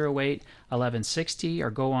 470-508-1160, or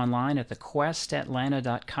go online at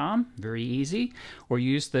thequestatlanta.com. Very easy. Or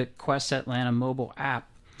use the Quest Atlanta mobile app.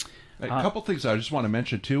 A couple things I just want to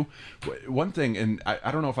mention, too. One thing, and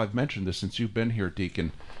I don't know if I've mentioned this since you've been here,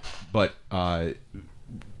 Deacon, but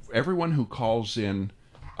everyone who calls in,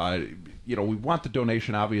 we want the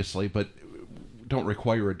donation, obviously, but don't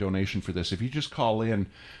require a donation for this. If you just call in,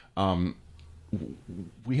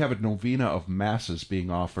 we have a novena of masses being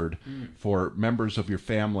offered for members of your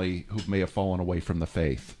family who may have fallen away from the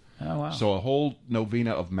faith. Oh, wow. So a whole novena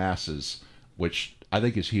of masses, which I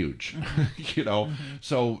think is huge,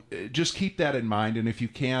 So just keep that in mind. And if you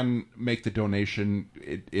can make the donation,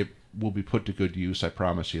 it will be put to good use. I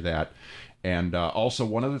promise you that. And also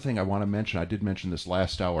one other thing I want to mention, I did mention this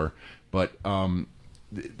last hour, but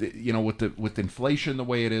with inflation the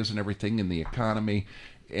way it is and everything in the economy,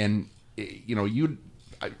 and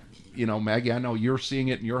Maggie, I know you're seeing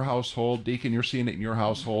it in your household. Deacon, you're seeing it in your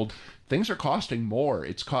household. Things are costing more.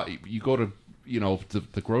 You go to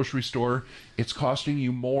the grocery store, it's costing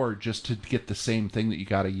you more just to get the same thing that you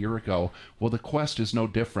got a year ago. Well, the Quest is no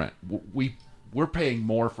different. We're paying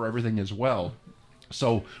more for everything as well.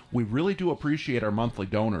 So we really do appreciate our monthly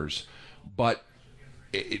donors, but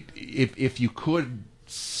if you could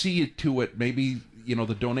see it to it, maybe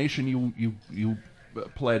the donation you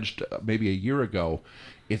pledged maybe a year ago,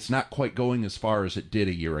 it's not quite going as far as it did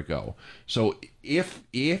a year ago. So if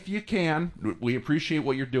you can, we appreciate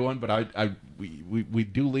what you're doing, but we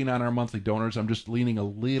do lean on our monthly donors. I'm just leaning a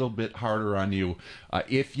little bit harder on you,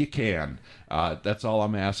 if you can. That's all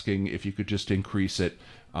I'm asking. If you could just increase it,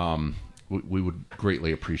 we would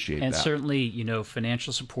greatly appreciate and that. And certainly,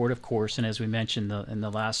 financial support, of course, and as we mentioned in the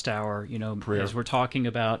last hour, prayer. As we're talking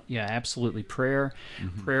about, absolutely prayer,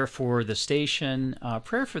 prayer for the station,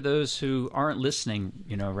 prayer for those who aren't listening,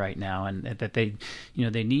 right now, and that they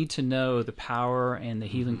need to know the power and the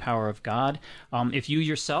healing power of God. If you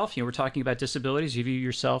yourself, we're talking about disabilities, if you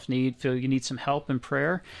yourself feel you need some help in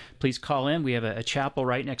prayer, please call in. We have a chapel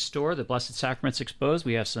right next door, the Blessed Sacrament's Exposed.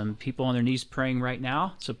 We have some people on their knees praying right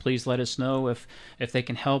now, so please let us know if they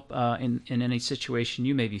can help in any situation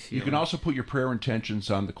you may be feeling. You can also put your prayer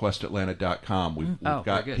intentions on thequestatlanta.com. We've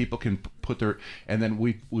got people can put their, and then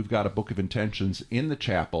we've got a book of intentions in the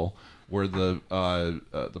chapel where the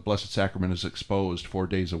Blessed Sacrament is exposed 4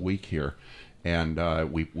 days a week here,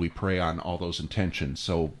 and we pray on all those intentions.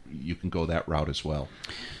 So you can go that route as well.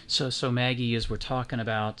 So Maggie, as we're talking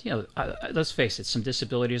about, let's face it, some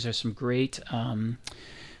disabilities are some great.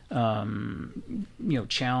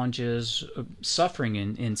 Challenges, suffering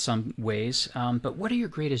in some ways. But what are your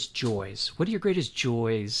greatest joys? What are your greatest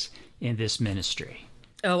joys in this ministry?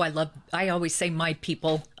 Oh, I always say my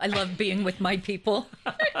people. I love being with my people.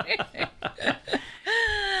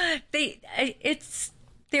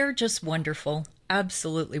 They're just wonderful,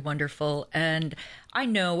 absolutely wonderful. And I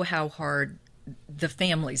know how hard the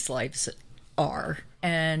families' lives are.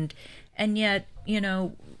 And yet,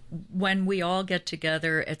 when we all get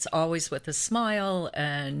together, it's always with a smile,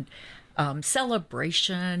 and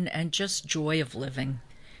celebration and just joy of living.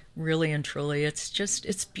 Really and truly,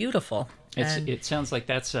 it's beautiful. It sounds like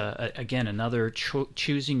that's again another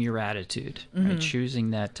choosing your attitude, right?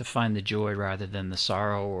 Choosing that to find the joy rather than the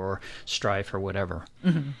sorrow or strife or whatever.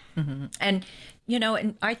 And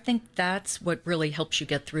and I think that's what really helps you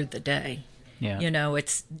get through the day. Yeah.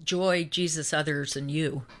 It's joy, Jesus, others, and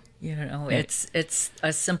you. It's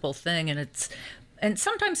a simple thing, and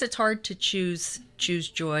sometimes it's hard to choose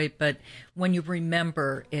joy, but when you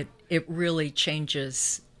remember it really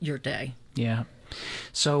changes your day. Yeah.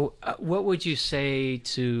 So what would you say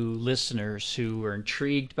to listeners who are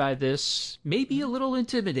intrigued by this, maybe a little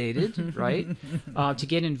intimidated, right, to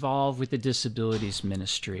get involved with the Disabilities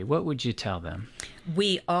Ministry? What would you tell them?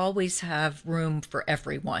 We always have room for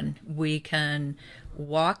everyone. We can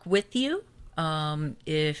walk with you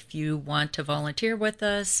if you want to volunteer with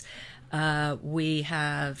us. We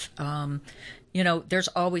have, there's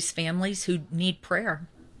always families who need prayer.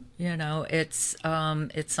 It's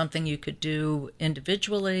something you could do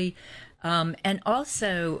individually. And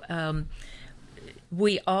also,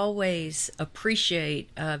 we always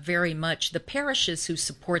appreciate very much the parishes who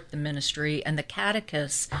support the ministry and the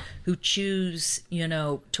catechists who choose,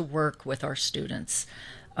 to work with our students.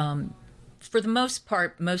 For the most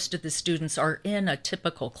part, most of the students are in a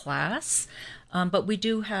typical class, but we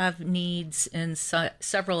do have needs in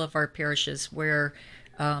several of our parishes where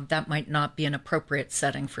that might not be an appropriate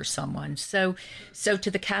setting for someone. So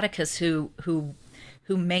to the catechists who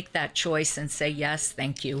make that choice and say yes,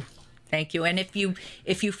 thank you, and if you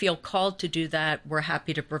feel called to do that, we're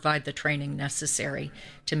happy to provide the training necessary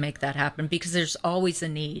to make that happen, because there's always a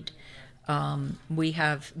need. We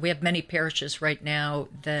have many parishes right now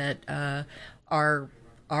that are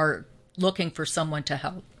looking for someone to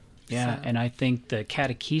help. Yeah, and I think the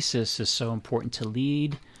catechesis is so important to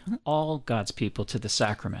lead all God's people to the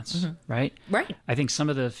sacraments, right? Right. I think some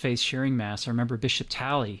of the faith sharing mass, I remember Bishop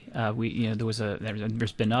Talley,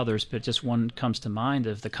 there's been others, but just one comes to mind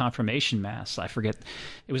of the confirmation mass. I forget,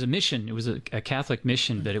 it was a mission, it was a Catholic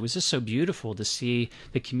mission, but it was just so beautiful to see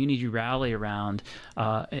the community rally around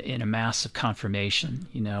in a mass of confirmation,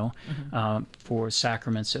 for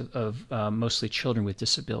sacraments of mostly children with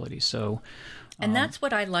disabilities. So. And that's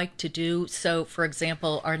what I like to do. So, for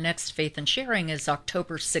example, our next Faith and Sharing is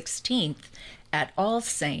October 16th at All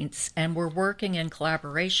Saints, and we're working in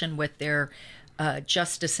collaboration with their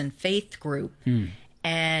Justice and Faith group.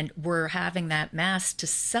 And we're having that Mass to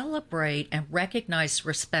celebrate and recognize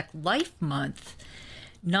Respect Life Month,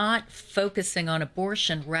 not focusing on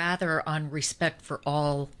abortion, rather on respect for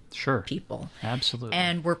all people. Absolutely.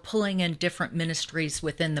 And we're pulling in different ministries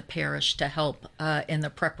within the parish to help in the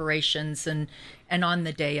preparations and on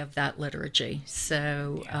the day of that liturgy.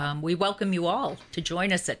 So we welcome you all to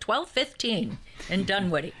join us at 12:15 in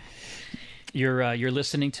Dunwoody. You're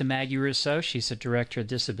listening to Maggie Rousseau. She's the director of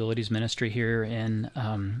Disabilities Ministry here in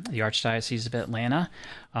the Archdiocese of Atlanta.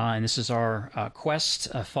 And this is our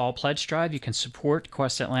Quest Fall Pledge Drive. You can support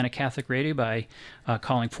Quest Atlanta Catholic Radio by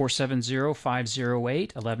calling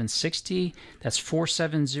 470-508-1160. That's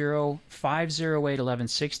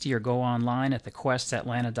 470-508-1160, or go online at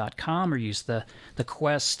thequestatlanta.com, or use the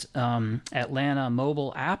Quest Atlanta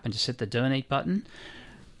mobile app and just hit the donate button.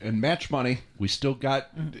 And match money. We still got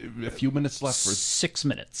a few minutes left for 6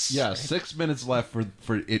 minutes. Yeah, right? 6 minutes left for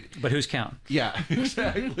it. But who's counting? Yeah,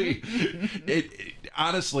 exactly.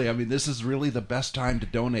 Honestly, I mean, this is really the best time to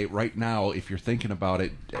donate right now. If you're thinking about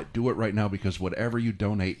it, do it right now, because whatever you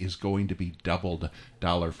donate is going to be doubled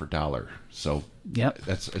dollar for dollar. So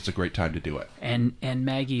it's a great time to do it. And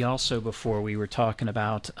Maggie, also before we were talking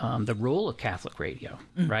about the role of Catholic radio,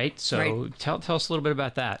 right? So tell us a little bit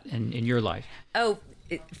about that in your life. Oh,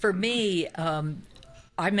 for me, I'm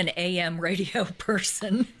an AM radio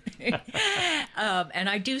person, and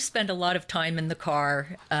I do spend a lot of time in the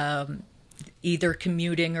car, either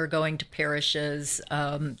commuting or going to parishes,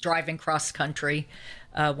 driving cross country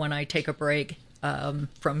when I take a break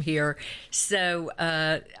from here. So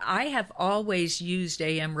I have always used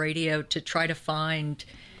AM radio to try to find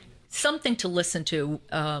something to listen to,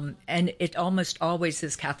 and it almost always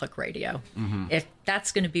is Catholic radio. If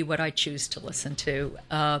that's going to be what I choose to listen to.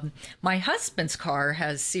 My husband's car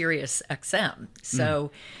has Sirius XM,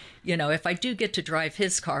 so if I do get to drive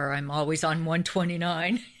his car, I'm always on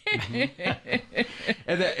 129.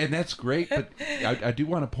 And that's great, but I do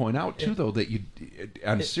want to point out too, though, that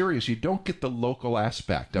on Sirius you don't get the local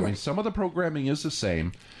aspect. I mean, some of the programming is the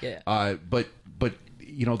same, but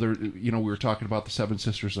we were talking about the Seven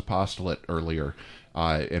Sisters Apostolate earlier,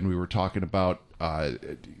 and we were talking about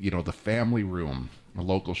the Family Room, a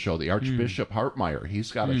local show. The Archbishop Hartmeyer,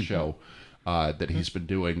 he's got a show that he's been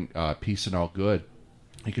doing, Peace and All Good.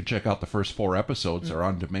 You can check out the first 4 episodes. They're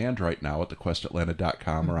on demand right now at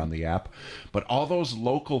thequestatlanta.com or on the app. But all those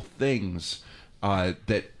local things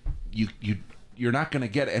that you're not going to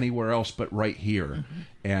get anywhere else but right here.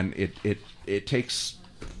 And it takes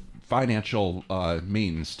financial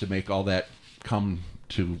means to make all that come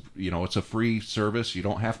to, it's a free service. You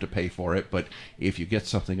don't have to pay for it, but if you get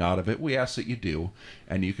something out of it, we ask that you do.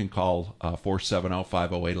 And you can call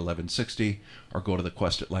 470-508-1160 or go to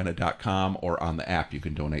thequestatlanta.com, or on the app you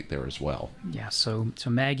can donate there as well. Yeah, so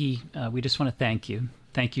Maggie, we just want to thank you.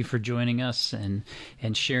 Thank you for joining us and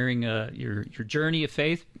sharing your journey of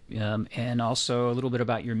faith, and also a little bit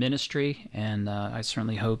about your ministry. And I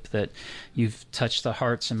certainly hope that you've touched the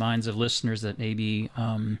hearts and minds of listeners that maybe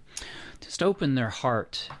just open their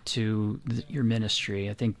heart to your ministry.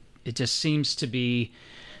 I think it just seems to be,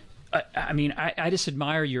 I just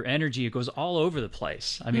admire your energy. It goes all over the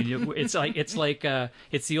place. I mean, it's like it's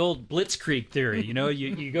the old blitzkrieg theory. You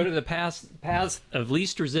go to the path of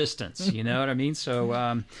least resistance. You know what I mean?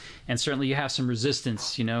 So, and certainly you have some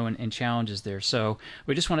resistance, and challenges there. So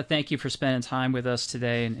we just want to thank you for spending time with us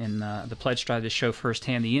today and the Pledge Drive to show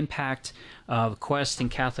firsthand the impact of Quest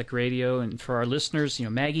and Catholic Radio. And for our listeners,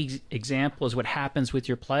 Maggie's example is what happens with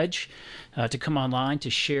your pledge to come online to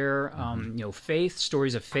share, faith,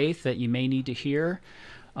 stories of faith that you may need to hear,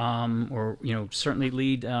 or certainly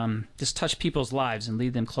lead, just touch people's lives and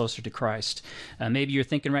lead them closer to Christ. Maybe you're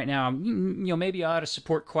thinking right now, maybe I ought to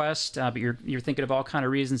support Quest, but you're thinking of all kind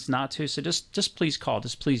of reasons not to. So just please call.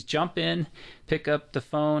 Just please jump in, pick up the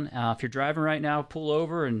phone. If you're driving right now, pull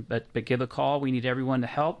over but give a call. We need everyone to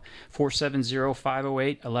help.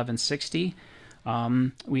 470-508-1160.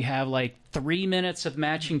 We have like 3 minutes of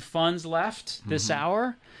matching funds left this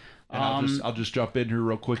hour. And I'll just jump in here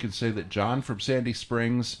real quick and say that John from Sandy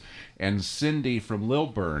Springs and Cindy from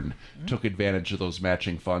Lilburn took advantage of those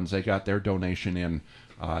matching funds. They got their donation in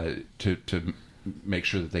to make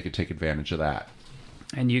sure that they could take advantage of that.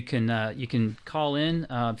 And you can call in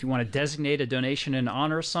if you want to designate a donation in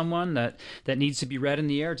honor of someone that needs to be read in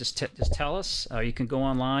the air. Just tell us. You can go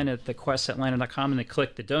online at thequestatlanta.com and then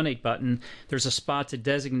click the donate button. There's a spot to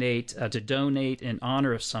designate to donate in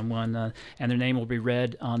honor of someone, and their name will be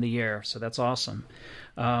read on the air. So that's awesome.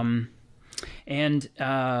 So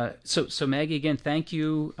Maggie, again, thank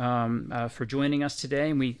you for joining us today,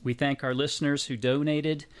 and we thank our listeners who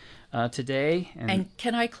donated today. And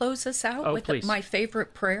can I close us out with please. My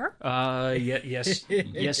favorite prayer? Yes, you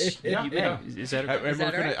may. Is that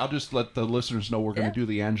right? I'll just let the listeners know we're going to do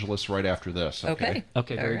the Angelus right after this. Okay,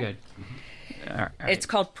 very good. All right. It's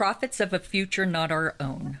called Prophets of a Future Not Our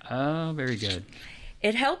Own. Oh, very good.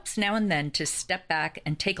 It helps now and then to step back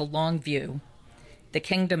and take a long view. The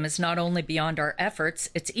kingdom is not only beyond our efforts,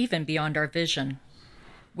 it's even beyond our vision.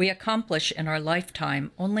 We accomplish in our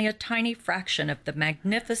lifetime only a tiny fraction of the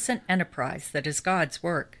magnificent enterprise that is God's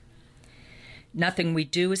work. Nothing we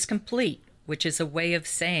do is complete, which is a way of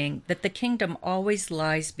saying that the kingdom always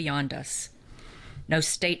lies beyond us. No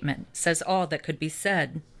statement says all that could be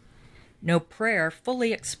said. No prayer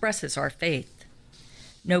fully expresses our faith.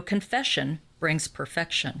 No confession brings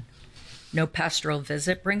perfection. No pastoral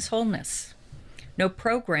visit brings wholeness. No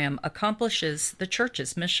program accomplishes the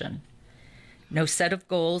church's mission. No set of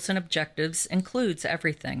goals and objectives includes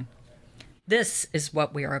everything. This is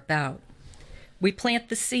what we are about. We plant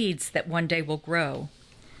the seeds that one day will grow.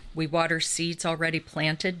 We water seeds already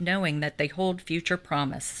planted, knowing that they hold future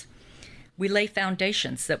promise. We lay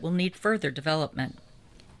foundations that will need further development.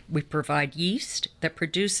 We provide yeast that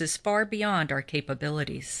produces far beyond our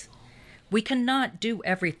capabilities. We cannot do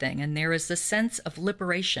everything, and there is a sense of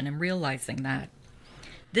liberation in realizing that.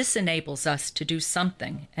 This enables us to do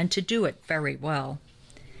something, and to do it very well.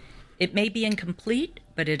 It may be incomplete,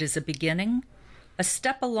 but it is a beginning, a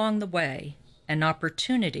step along the way, an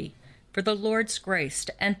opportunity for the Lord's grace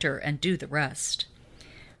to enter and do the rest.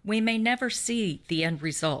 We may never see the end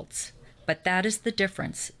results, but that is the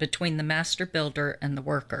difference between the master builder and the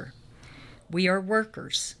worker. We are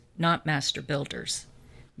workers, not master builders,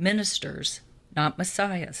 ministers, not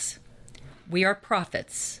messiahs. We are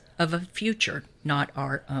prophets of a future not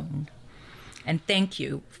our own. And thank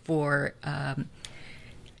you for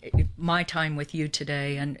my time with you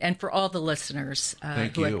today, and for all the listeners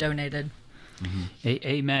who have donated.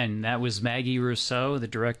 Amen. That was Maggie Rousseau, the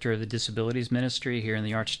director of the Disabilities Ministry here in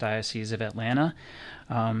the Archdiocese of Atlanta.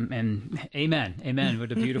 And amen. Amen.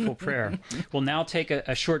 What a beautiful prayer. We'll now take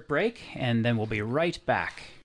a short break, and then we'll be right back.